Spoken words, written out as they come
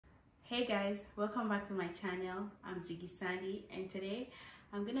Hey guys, welcome back to my channel. I'm Ziggy Sandy, and today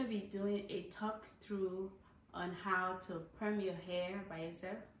I'm gonna be doing a talk through on how to perm your hair by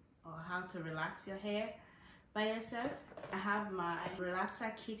yourself or how to relax your hair by yourself. I have my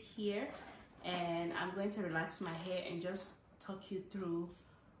relaxer kit here and I'm going to relax my hair and just talk you through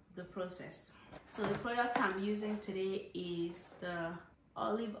the process. So the product I'm using today is the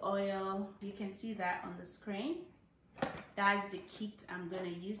olive oil. You can see that on the screen. That's the kit I'm going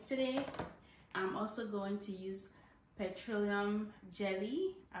to use today. I'm also going to use petroleum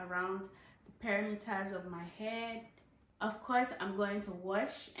jelly around the perimeters of my head. Of course, I'm going to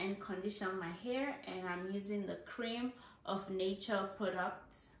wash and condition my hair, and I'm using the Cream of Nature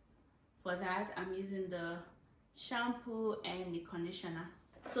product. For that, I'm using the shampoo and the conditioner.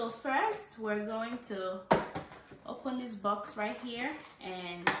 So first, we're going to open this box right here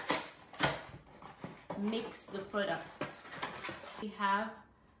and mix the product. We have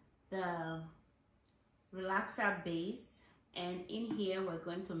the relaxer base, and in here we're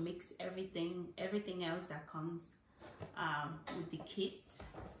going to mix everything else that comes with the kit.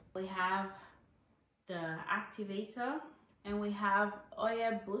 We have the activator, and we have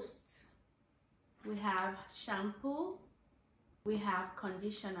oil boost, we have shampoo, we have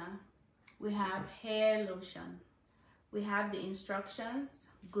conditioner, we have hair lotion, we have the instructions,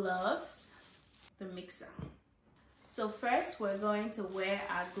 gloves, the mixer. So first we're going to wear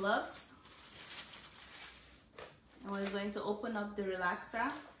our gloves, and we're going to open up the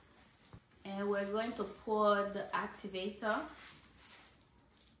relaxer, and we're going to pour the activator,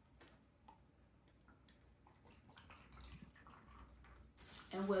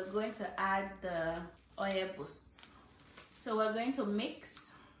 and we're going to add the oil boost. So we're going to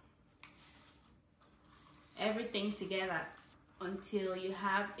mix everything together until you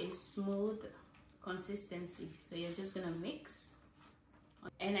have a smooth consistency. So you're just gonna mix,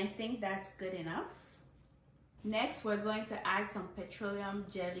 and I think that's good enough. Next, we're going to add some petroleum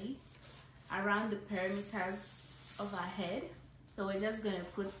jelly around the perimeters of our head. So we're just gonna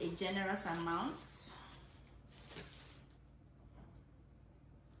put a generous amount.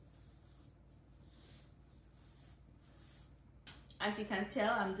 As you can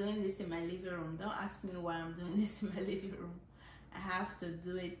tell, I'm doing this in my living room. Don't ask me why I'm doing this in my living room. I have to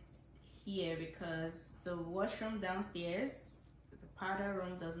do it here because the washroom downstairs, the powder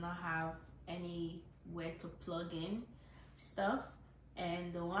room, does not have anywhere to plug in stuff,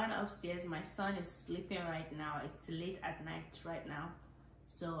 and the one upstairs, my son is sleeping right now. It's late at night right now,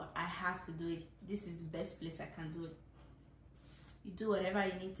 so I have to do it. This is the best place I can do it. You do whatever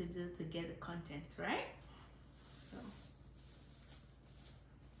you need to do to get the content, right? So,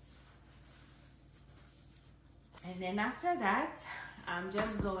 and then after that, I'm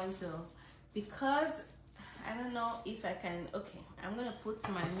just going to, because I don't know if I can, okay, I'm gonna put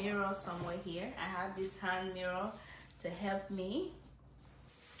my mirror somewhere here. I have this hand mirror to help me,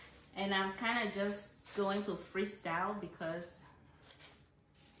 and I'm kind of just going to freestyle because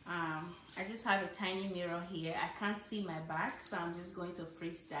I just have a tiny mirror here. I can't see my back, so I'm just going to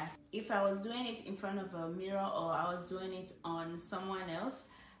freestyle. If I was doing it in front of a mirror or I was doing it on someone else,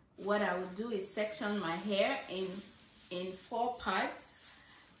 what I would do is section my hair in 4 parts.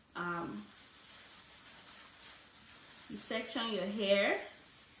 You section your hair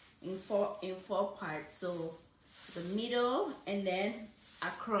in four parts, so the middle and then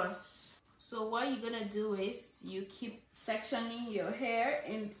across. So what you're gonna do is you keep sectioning your hair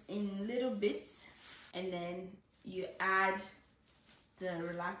in little bits, and then you add the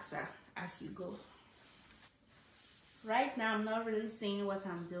relaxer as you go. Right now I'm not really seeing what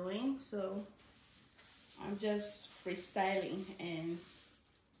I'm doing, so I'm just freestyling and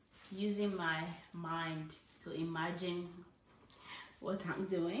using my mind to imagine what I'm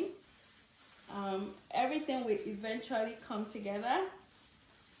doing. Everything will eventually come together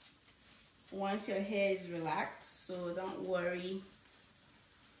once your hair is relaxed, so don't worry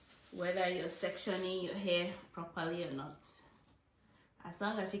whether you're sectioning your hair properly or not. As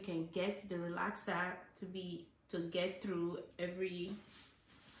long as you can get the relaxer to get through every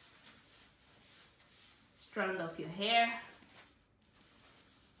strand of your hair,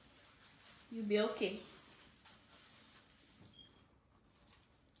 you'll be okay.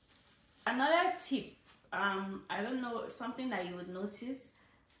 Another tip, I don't know, something that you would notice,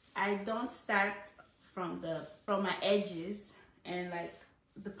 I don't start from my edges and like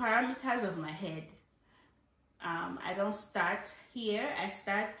the parameters of my head. I don't start here, I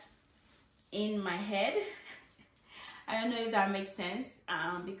start in my head. I don't know if that makes sense,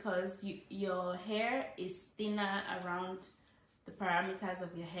 because your hair is thinner around the parameters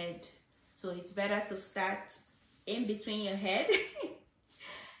of your head, so it's better to start in between your head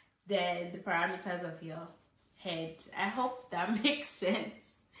than the parameters of your head. I hope that makes sense.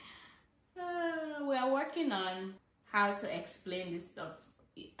 We are working on how to explain this stuff.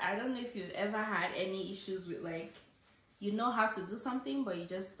 I don't know if you've ever had any issues with, like, you know how to do something but you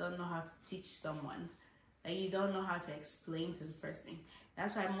just don't know how to teach someone. Like, you don't know how to explain to the person.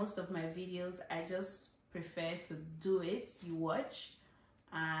 That's why most of my videos, I just prefer to do it. You watch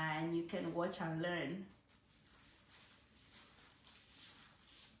and you can watch and learn.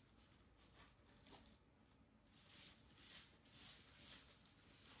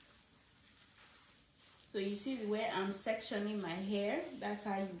 So you see the way I'm sectioning my hair, that's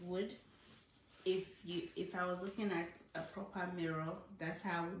how you would if I was looking at a proper mirror. That's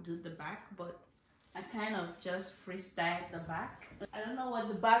how I would do the back, but I kind of just freestyle the back. I don't know what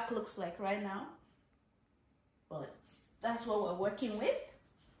the back looks like right now, but that's what we're working with.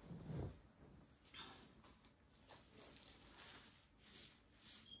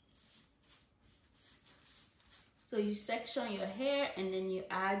 So you section your hair and then you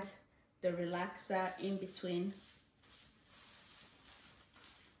add the relaxer in between.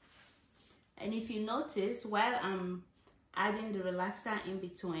 And if you notice, while I'm adding the relaxer in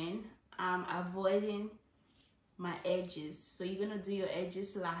between, I'm avoiding my edges. So you're gonna do your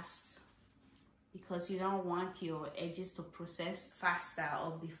edges last because you don't want your edges to process faster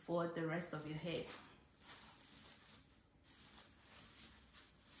or before the rest of your head.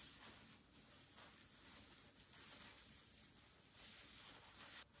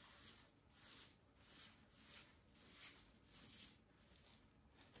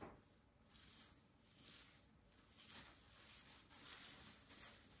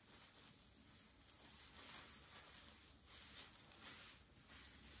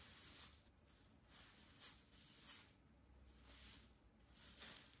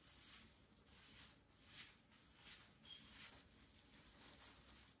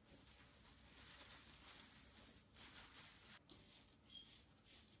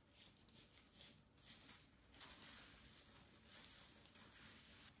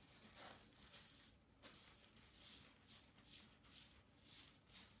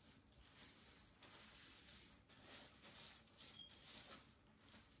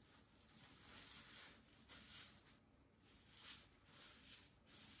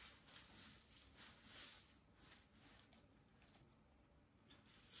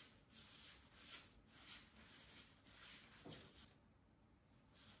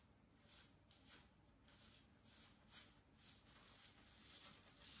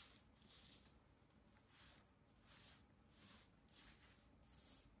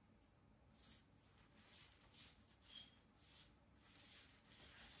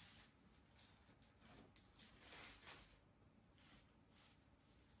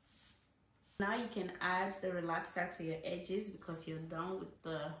 Now you can add the relaxer to your edges because you're done with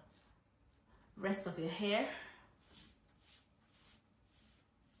the rest of your hair.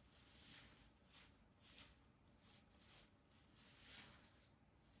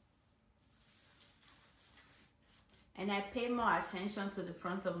 And I pay more attention to the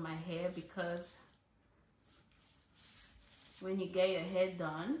front of my hair because when you get your hair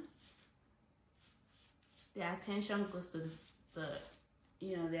done, the attention goes to the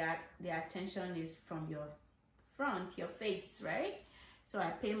attention is from your front, your face, right? So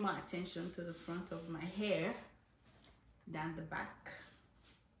I pay more attention to the front of my hair than the back.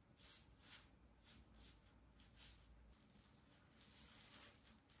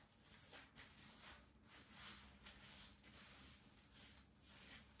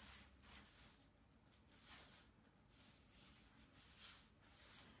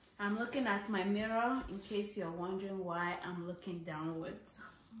 I'm looking at my mirror in case you're wondering why I'm looking downwards.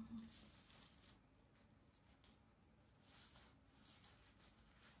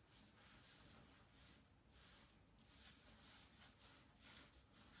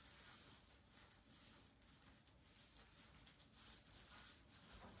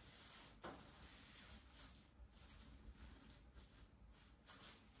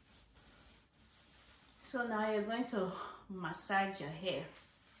 So now you're going to massage your hair.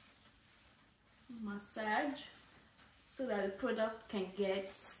 Massage so that the product can get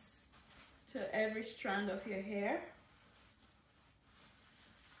to every strand of your hair.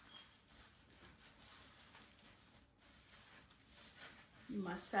 You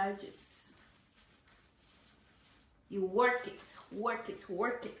massage it. You work it, work it,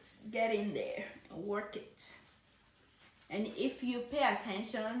 work it. Get in there and work it. And if you pay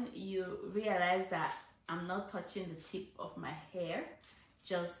attention, you realize that I'm not touching the tip of my hair,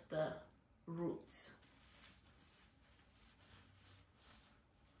 just the roots.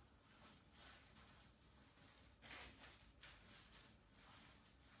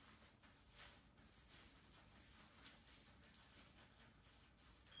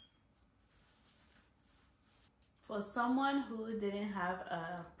 For someone who didn't have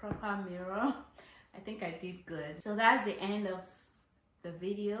a proper mirror, I think I did good. So that's the end of the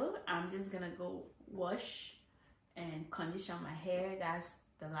video. I'm just gonna go wash and condition my hair. That's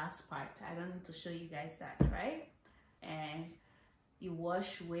the last part. I don't need to show you guys that, right? And you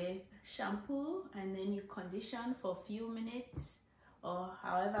wash with shampoo and then you condition for a few minutes or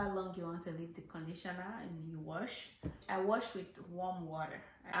however long you want to leave the conditioner, and you wash. I wash with warm water.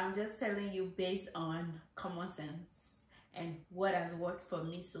 I'm just telling you based on common sense and what has worked for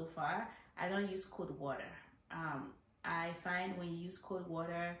me so far. I don't use cold water. I find when you use cold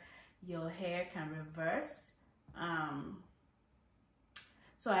water, your hair can reverse.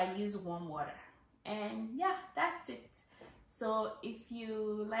 So I use warm water, and yeah, that's it. So if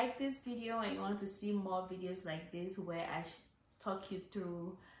you like this video and you want to see more videos like this where I talk you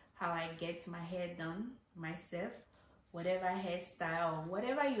through how I get my hair done myself, whatever hairstyle or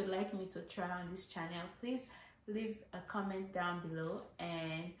whatever you'd like me to try on this channel, please leave a comment down below,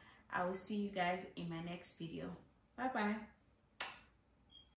 and I will see you guys in my next video. Bye bye.